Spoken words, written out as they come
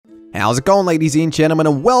How's it going, ladies and gentlemen,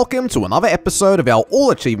 and welcome to another episode of our All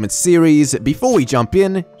Achievements series. Before we jump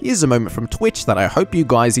in, here's a moment from Twitch that I hope you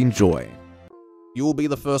guys enjoy. You will be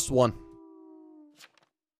the first one.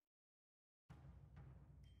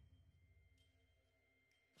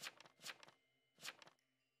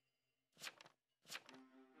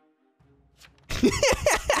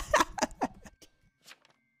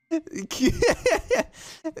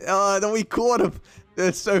 Oh, no, we caught him.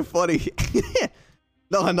 That's so funny.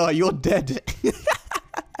 No, you're dead.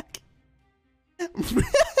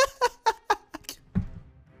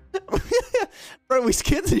 Bro, we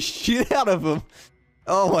scared the shit out of him.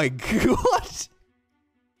 Oh my god.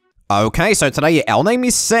 Okay, so today our name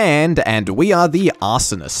is Sand, and we are the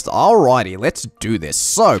Arsonist. Alrighty, let's do this.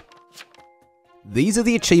 So, these are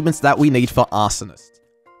the achievements that we need for Arsonist.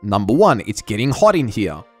 Number 1, it's getting hot in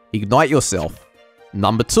here. Ignite yourself.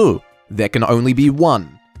 Number 2, there can only be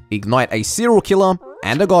one. Ignite a serial killer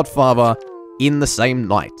and a godfather in the same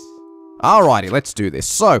night. Alrighty, let's do this.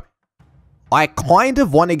 So, I kind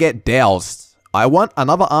of want to get doused. I want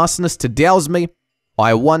another arsonist to douse me.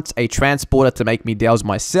 I want a transporter to make me douse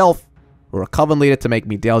myself. Or a coven leader to make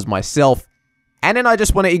me douse myself. And then I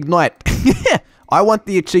just want to ignite. I want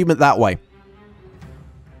the achievement that way.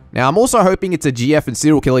 Now, I'm also hoping it's a GF and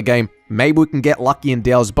serial killer game. Maybe we can get lucky and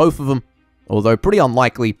douse both of them. Although, pretty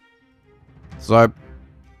unlikely. So,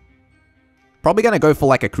 probably going to go for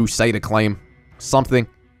like a Crusader claim. Something.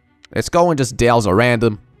 Let's go and just douse a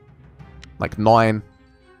random. Like 9.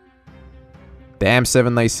 Damn,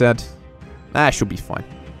 7 they said. Should be fine.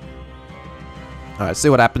 Alright, see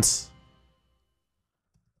what happens.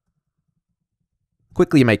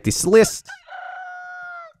 Quickly make this list.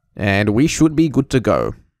 And we should be good to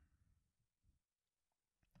go.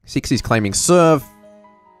 6 is claiming serve.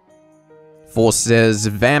 4 says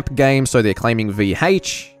vamp game, so they're claiming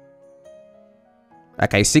VH.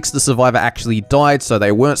 Okay, 6 the survivor actually died, so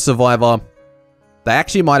they weren't survivor. They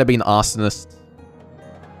actually might have been arsonist.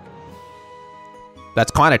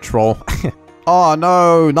 That's kind of troll. Oh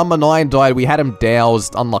no, number 9 died. We had him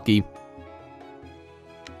doused. Unlucky.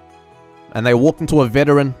 And they walked into a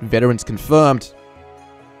veteran. Veteran's confirmed.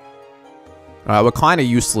 Alright, we're kind of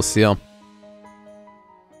useless here.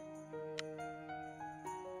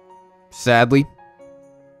 Sadly,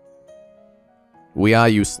 we are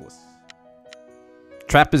useless.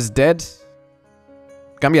 Trapper's dead.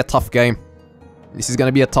 Gonna be a tough game. This is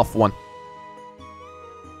gonna be a tough one.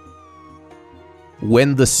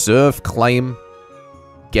 When the serve claim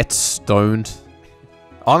gets stoned.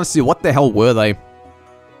 Honestly, what the hell were they?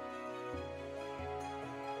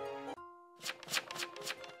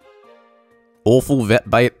 Awful vet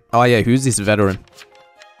bait. Oh yeah, who's this veteran?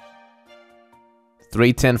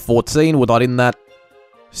 3, 10, 14. We're not in that.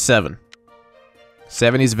 7.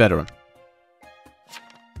 7 is veteran.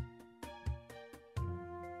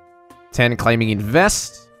 10 claiming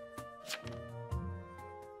invest.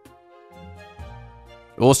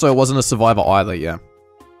 Also, wasn't a survivor either, yeah.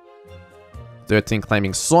 13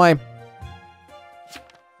 claiming soy.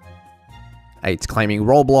 8 claiming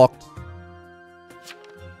rollblocked.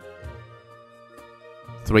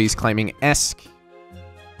 3 is claiming Esk.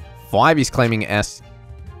 5 is claiming Esk.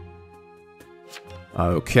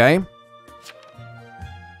 Okay.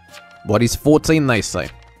 What is 14, they say?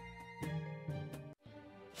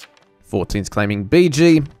 14's claiming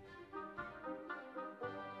BG.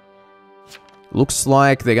 Looks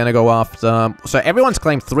like they're gonna go after... So everyone's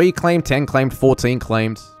claimed 3 claimed, 10 claimed, 14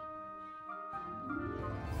 claimed.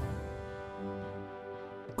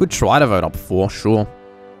 Could try to vote up 4, sure.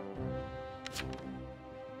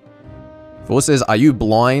 4 says, are you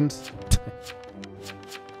blind?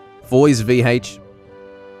 4 is VH.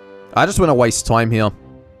 I just want to waste time here.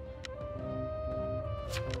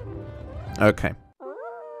 Okay.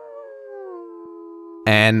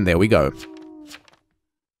 And there we go.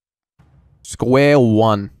 Square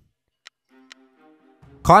 1.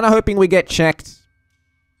 Kinda hoping we get checked.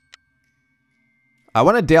 I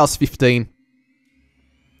want to douse 15.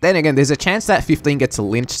 Then again, there's a chance that 15 gets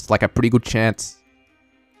lynched. Like a pretty good chance.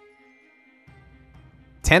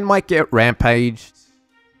 10 might get rampaged.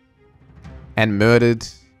 And murdered.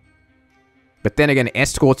 But then again,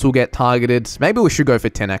 escorts will get targeted. Maybe we should go for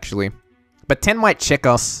 10 actually. But 10 might check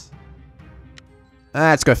us.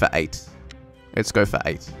 Let's go for 8. Let's go for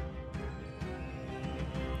 8.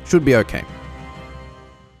 Should be okay.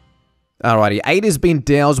 Alrighty, 8 has been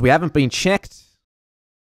doused. We haven't been checked.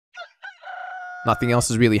 Nothing else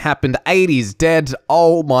has really happened. 8 is dead.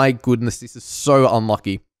 Oh my goodness, this is so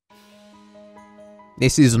unlucky.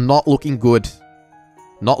 This is not looking good.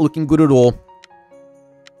 Not looking good at all.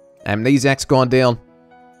 Amnesiac's gone down.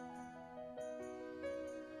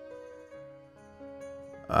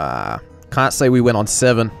 Can't say we went on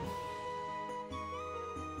 7.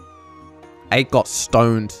 8 got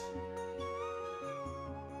stoned.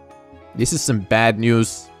 This is some bad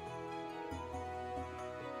news.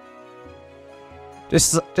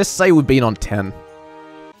 Just say we've been on 10.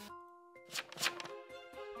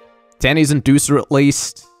 10 isn't Deucer at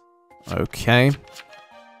least. Okay.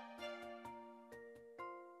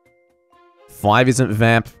 5 isn't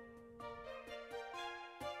Vamp.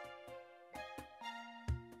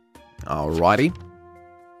 Alrighty.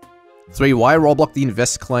 3, why rollblock the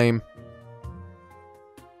invest claim?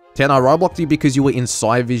 10, I rollblocked you because you were in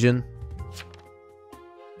Psy Vision.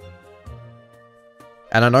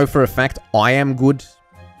 And I know for a fact I am good.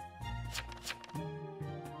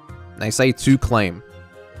 They say 2 claim.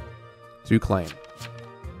 2 claim.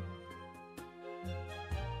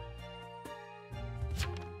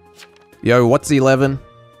 Yo, what's 11?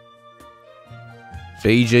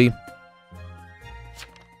 BG.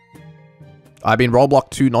 I've been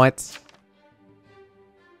rollblocked 2 nights.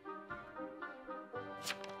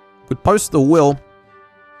 Could post the will.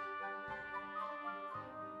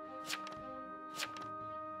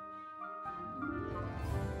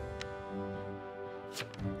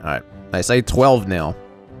 Alright, they say 12 now.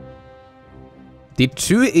 Did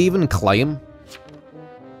 2 even claim?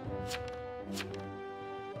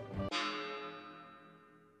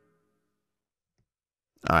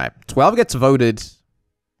 Alright, 12 gets voted.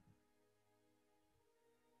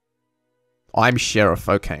 I'm Sheriff,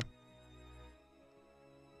 okay.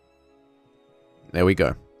 There we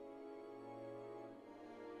go.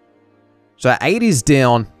 So 8 is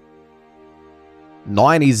down.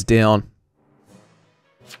 9 is down.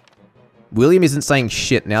 William isn't saying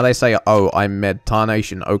shit. Now they say, oh, I'm med.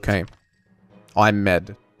 Tarnation, okay. I'm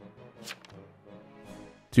med.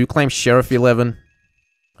 2 claim Sheriff 11.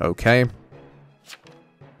 Okay.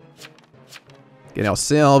 Get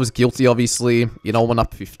ourselves. Guilty, obviously. You know, one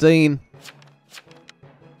up 15.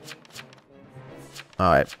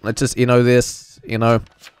 Alright, let's just inno this. Inno.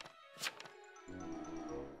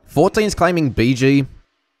 14's claiming BG.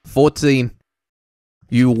 14.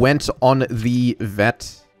 You went on the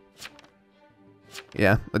vet.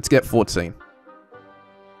 Yeah, let's get 14.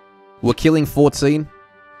 We're killing 14.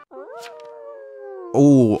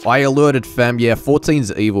 Oh, I alerted fam. Yeah,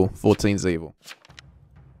 14's evil. 14's evil.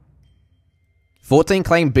 14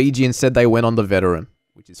 claimed BG and said they went on the veteran,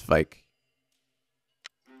 which is fake.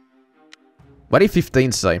 What did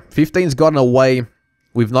 15 say? 15's gotten away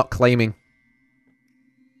with not claiming.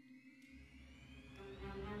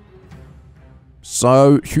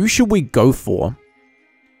 So, who should we go for?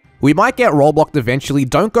 We might get rollblocked eventually.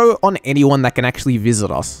 Don't go on anyone that can actually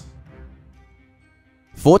visit us.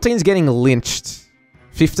 14's getting lynched.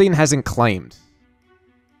 15 hasn't claimed.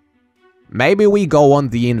 Maybe we go on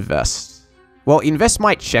the invest. Well, invest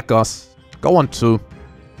might check us. Go on 2.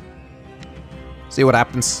 See what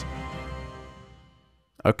happens.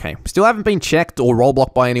 Okay. Still haven't been checked or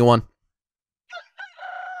rollblocked by anyone.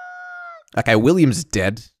 Okay, William's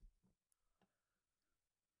dead.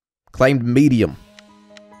 Claimed medium.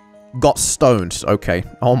 Got stoned. Okay.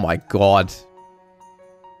 Oh my god.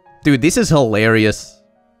 Dude, this is hilarious.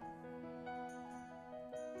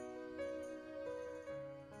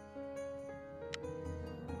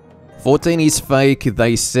 "14 is fake.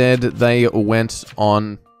 They said they went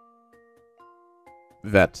on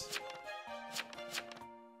vet.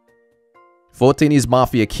 14 is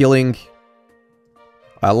Mafia killing.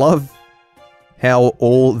 I love how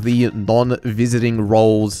all the non-visiting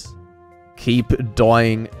roles keep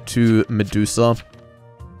dying to Medusa.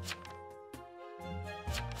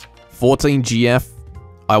 14 GF.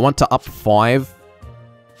 I want to up 5.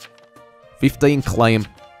 15 claim.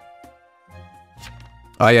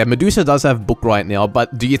 Oh yeah, Medusa does have book right now,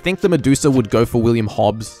 but do you think the Medusa would go for William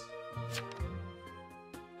Hobbs?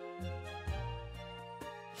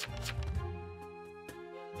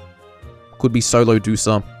 Could be solo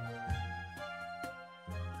Dusa.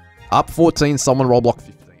 Up 14, someone rollblock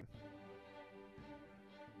 15.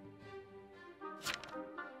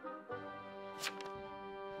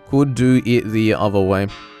 Could do it the other way.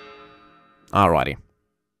 Alrighty.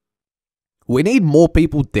 We need more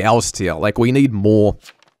people doused here. Like, we need more.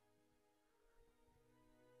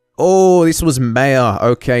 Oh, this was Mayor.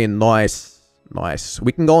 Okay, nice. Nice.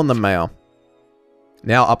 We can go on the Mayor.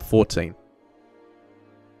 Now up 14.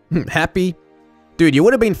 Happy? Dude, you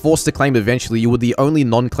would have been forced to claim eventually. You were the only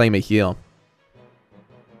non-claimer here.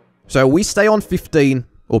 So we stay on 15.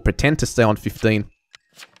 Or pretend to stay on 15.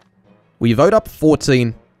 We vote up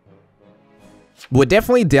 14. We're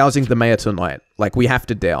definitely dowsing the Mayor tonight. Like, we have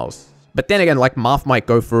to douse. But then again, like, Marth might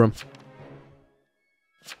go for him.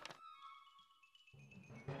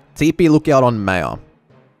 TP lookout on Mayor.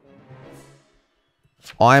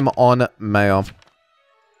 I'm on Mayor.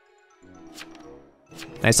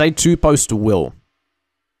 They say 2 post Will.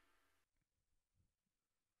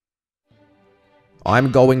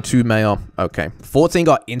 I'm going to Mayor. Okay. 14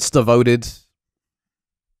 got insta-voted.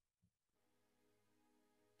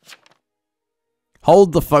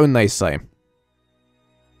 Hold the phone, they say.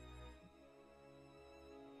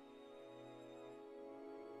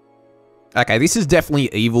 Okay, this is definitely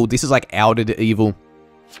evil. This is like outed evil.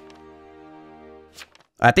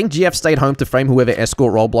 I think GF stayed home to frame whoever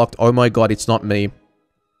escort role blocked. Oh my god, it's not me.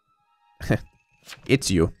 It's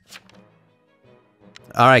you.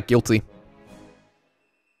 Alright, guilty.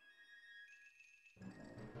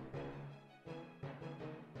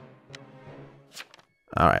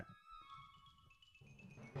 Alright.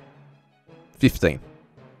 15.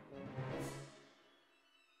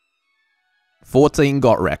 14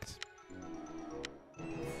 got wrecked.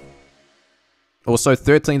 Also,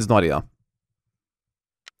 13's not here.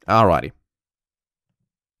 Alrighty.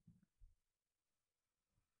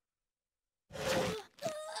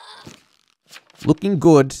 Looking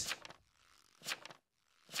good.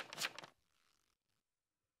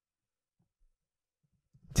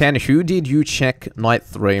 Ten, who did you check night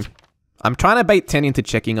 3? I'm trying to bait 10 into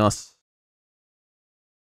checking us.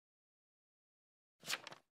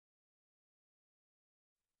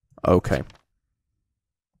 Okay.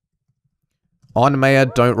 On Mayor,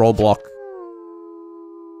 don't roll block.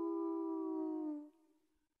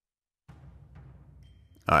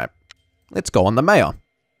 Alright. Let's go on the Mayor.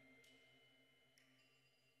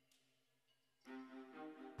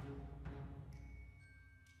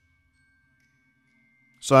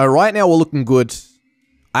 So right now we're looking good.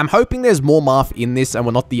 I'm hoping there's more Marth in this and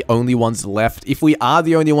we're not the only ones left. If we are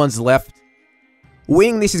the only ones left,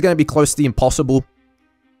 winning this is going to be close to the impossible.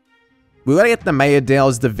 We gotta get the Mayor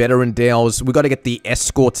doused, the Veteran doused. We gotta get the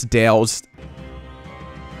Escorts doused.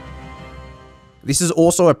 This is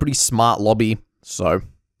also a pretty smart lobby, so,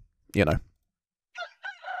 you know.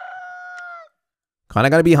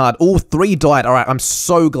 Kinda gonna be hard. Oh, 3 died. Alright, I'm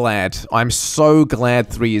so glad. I'm so glad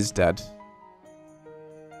 3 is dead.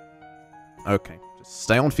 Okay, just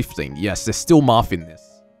stay on 15. Yes, there's still Marth in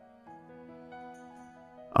this.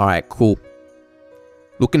 Alright, cool.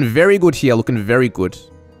 Looking very good here, looking very good.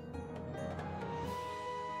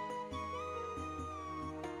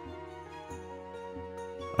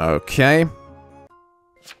 Okay.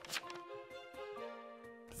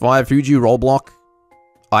 5, who'd you roll block?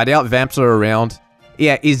 I doubt vamps are around.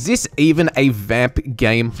 Yeah, is this even a vamp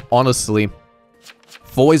game, honestly?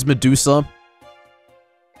 4 is Medusa.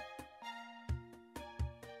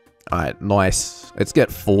 Alright, nice. Let's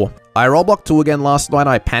get 4. I roll blocked 2 again last night,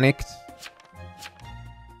 I panicked.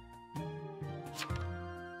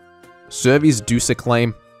 Servi's Deucer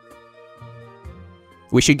claim.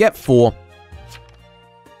 We should get 4.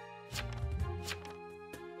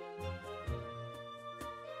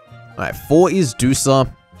 Alright, 4 is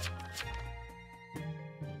Deucer.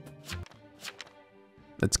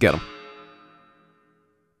 Let's get him.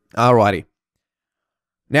 Alrighty.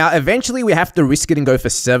 Now, eventually we have to risk it and go for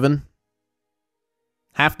 7.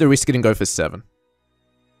 Have to risk it and go for 7.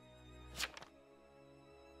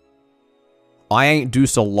 I ain't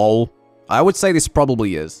Deucer, lol. I would say this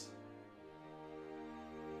probably is.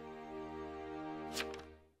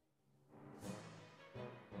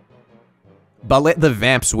 But let the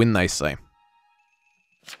vamps win, they say.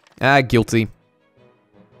 Ah, guilty.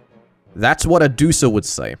 That's what a Deucer would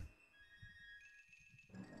say.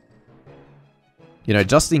 You know,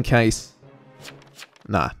 just in case.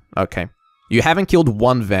 Nah, okay. You haven't killed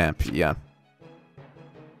 1 vamp, yeah.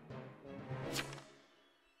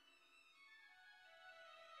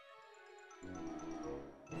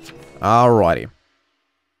 Alrighty.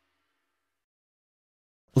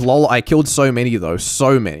 Lol, I killed so many though,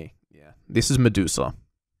 so many. Yeah, this is Medusa.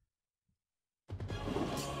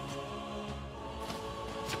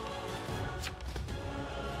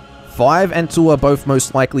 Five and 2 are both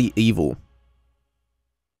most likely evil.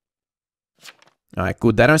 Alright,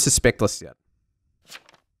 good. They don't suspect us yet.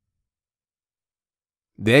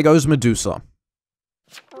 There goes Medusa.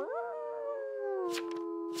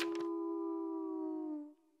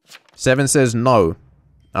 Seven says no.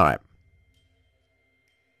 Alright.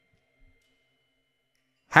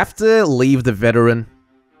 Have to leave the veteran.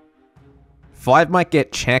 5 might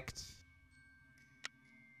get checked.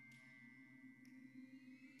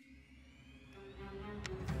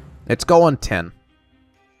 Let's go on 10.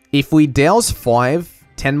 If we douse 5,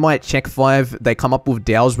 10 might check 5, they come up with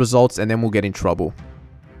douse results, and then we'll get in trouble.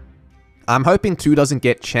 I'm hoping 2 doesn't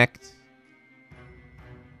get checked.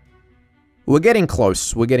 We're getting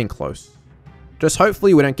close. We're getting close. Just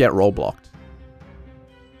hopefully we don't get role blocked.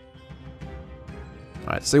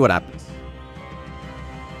 Alright, see what happens.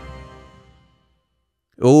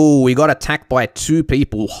 Oh, we got attacked by 2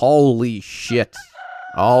 people. Holy shit.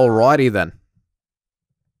 Alrighty then.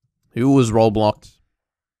 Who was role blocked?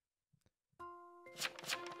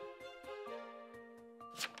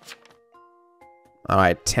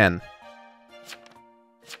 Alright, 10.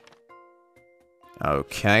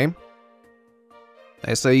 Okay.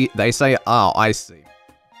 They say, oh, I see.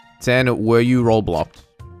 10, were you role blocked?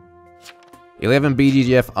 11,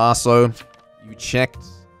 BGGF, Arso, you checked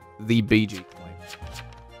the BG claim.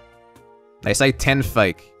 They say 10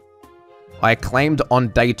 fake. I claimed on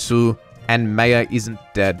day 2, and Maya isn't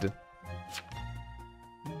dead.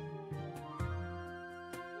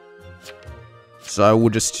 So we'll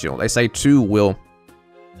just chill. They say 2 will.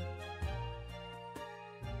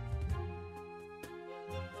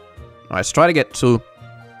 Alright, let's try to get 2.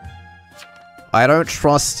 I don't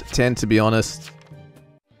trust 10, to be honest.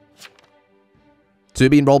 2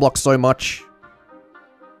 being role blocked so much.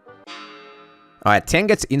 Alright, 10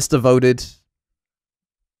 gets insta-voted.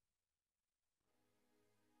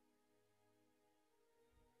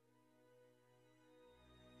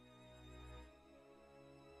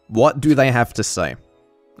 What do they have to say?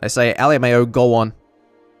 They say, LMAO, go on.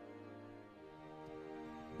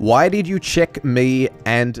 Why did you check me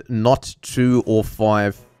and not 2 or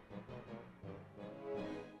 5?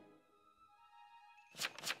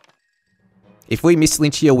 If we miss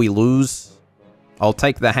Lynch here, we lose. I'll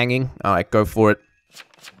take the hanging. Alright, go for it.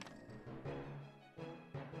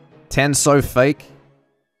 10 so fake.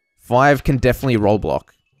 5 can definitely role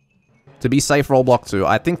block. To be safe, role block 2.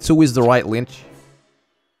 I think 2 is the right Lynch.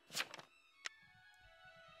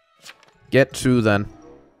 Get 2 then.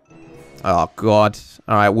 Oh god.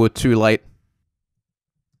 Alright, we're too late.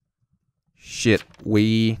 Shit,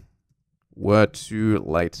 we were too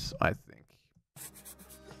late, I think.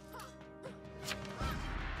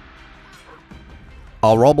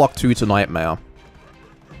 I'll role block 2 to Nightmare.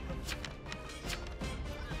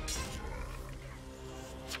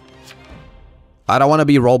 I don't want to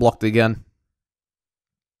be role blocked again.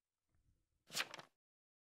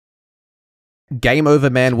 Game over,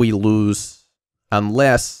 man, we lose.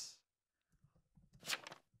 Unless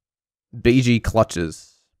BG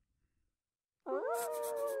clutches.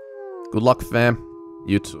 Good luck, fam.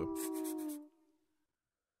 You too.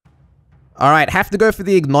 Alright, have to go for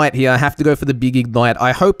the ignite here. Have to go for the big ignite.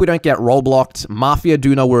 I hope we don't get role blocked. Mafia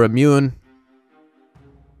do know we're immune.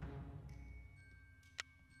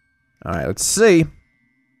 Alright, let's see.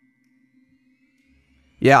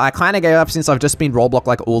 Yeah, I kind of gave up since I've just been role blocked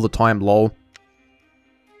like all the time, lol.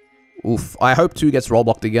 Oof, I hope 2 gets role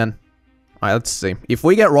blocked again. Alright, let's see. If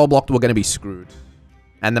we get role blocked, we're going to be screwed.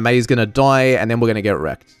 And the May's going to die, and then we're going to get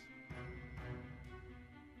wrecked.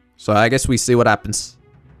 So I guess we see what happens.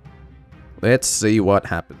 Let's see what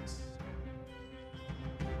happens.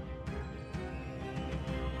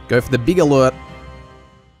 Go for the big alert.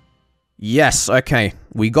 Yes, okay.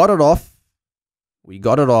 We got it off. We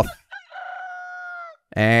got it off.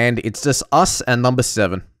 And it's just us and number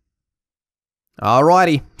 7.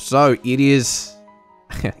 Alrighty, so it is...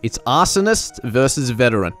 it's Arsonist versus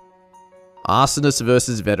Veteran. Arsonist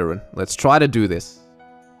versus Veteran. Let's try to do this.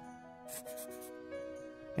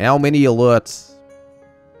 How many alerts?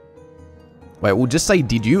 Wait, we'll just say,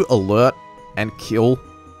 did you alert and kill?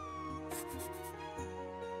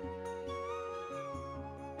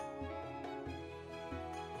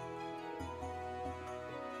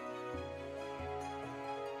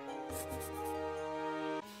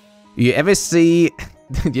 You ever see...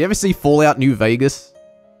 do you ever see Fallout New Vegas?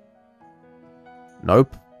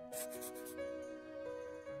 Nope.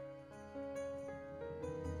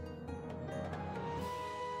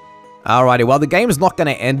 Alrighty, well the game's not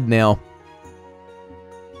gonna end now.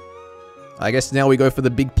 I guess now we go for the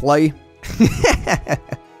big play.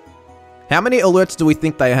 How many alerts do we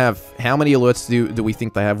think they have? How many alerts do we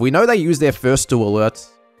think they have? We know they used their first 2 alerts.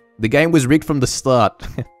 The game was rigged from the start.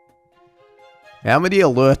 How many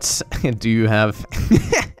alerts do you have?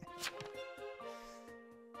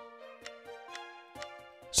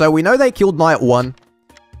 So we know they killed Night 1.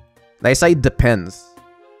 They say depends.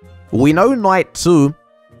 We know Night 2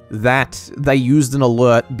 that they used an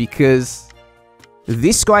alert because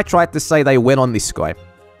this guy tried to say they went on this guy.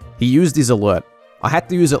 He used his alert. I had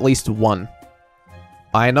to use at least 1.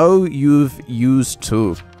 I know you've used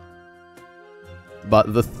 2.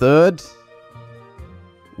 But the 3rd...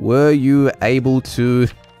 were you able to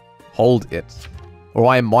hold it? Or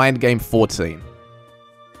I mind game 14?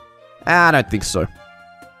 I don't think so.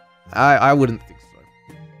 I wouldn't think so.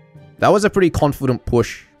 That was a pretty confident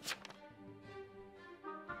push.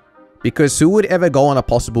 Because who would ever go on a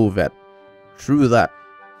possible vet? True that.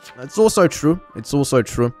 It's also true. It's also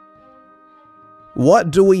true. What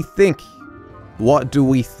do we think? What do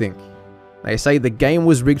we think? They say the game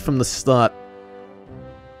was rigged from the start.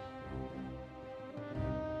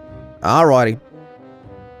 Alrighty.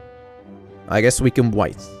 I guess we can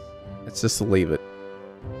wait. Let's just leave it.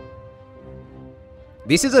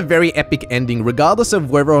 This is a very epic ending. Regardless of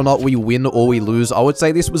whether or not we win or we lose, I would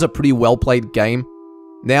say this was a pretty well played game.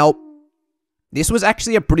 Now, this was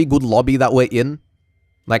actually a pretty good lobby that we're in.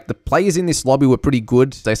 Like, the players in this lobby were pretty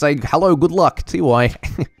good. They say, hello, good luck, TY.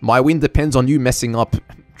 My win depends on you messing up.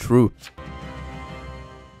 True.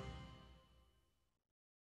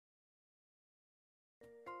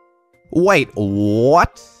 Wait,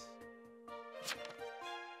 what?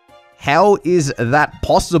 How is that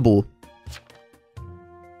possible?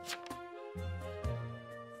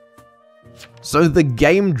 So the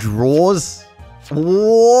game draws?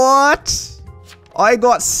 What? I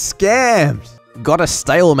got scammed. Gotta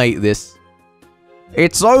stalemate this.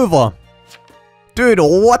 It's over. Dude,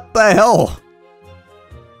 what the hell?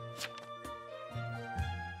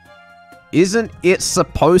 Isn't it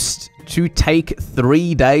supposed to take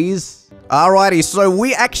 3 days? Alrighty, so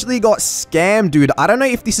we actually got scammed, dude. I don't know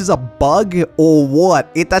if this is a bug or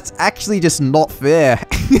what. That's actually just not fair.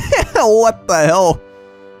 What the hell?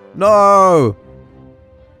 No.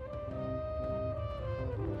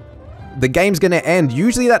 The game's gonna end.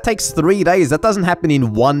 Usually that takes 3 days. That doesn't happen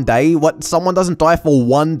in 1 day. What? Someone doesn't die for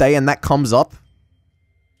 1 day and that comes up?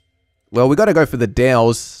 Well, we gotta go for the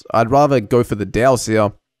Dows. I'd rather go for the Dows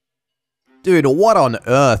here. Dude, what on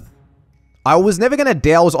earth? I was never gonna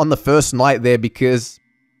Dows on the first night there because,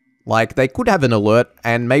 like, they could have an alert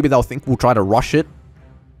and maybe they'll think we'll try to rush it.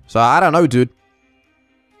 So, I don't know, dude.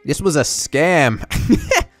 This was a scam.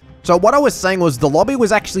 So what I was saying was the lobby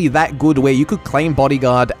was actually that good where you could claim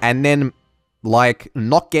bodyguard and then, like,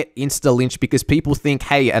 not get insta-lynched because people think,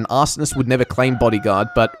 hey, an arsonist would never claim bodyguard,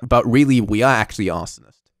 but really we are actually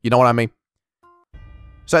arsonist. You know what I mean?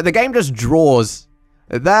 So the game just draws.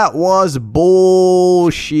 That was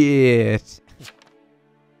bullshit.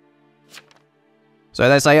 So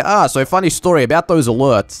they say, so funny story about those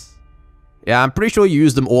alerts. Yeah, I'm pretty sure you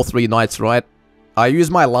used them all 3 nights, right? I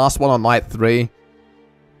used my last one on night 3.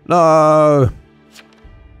 No.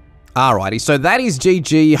 Alrighty, so that is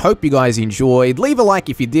GG. Hope you guys enjoyed. Leave a like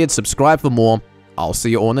if you did, subscribe for more. I'll see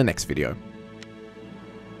you all in the next video.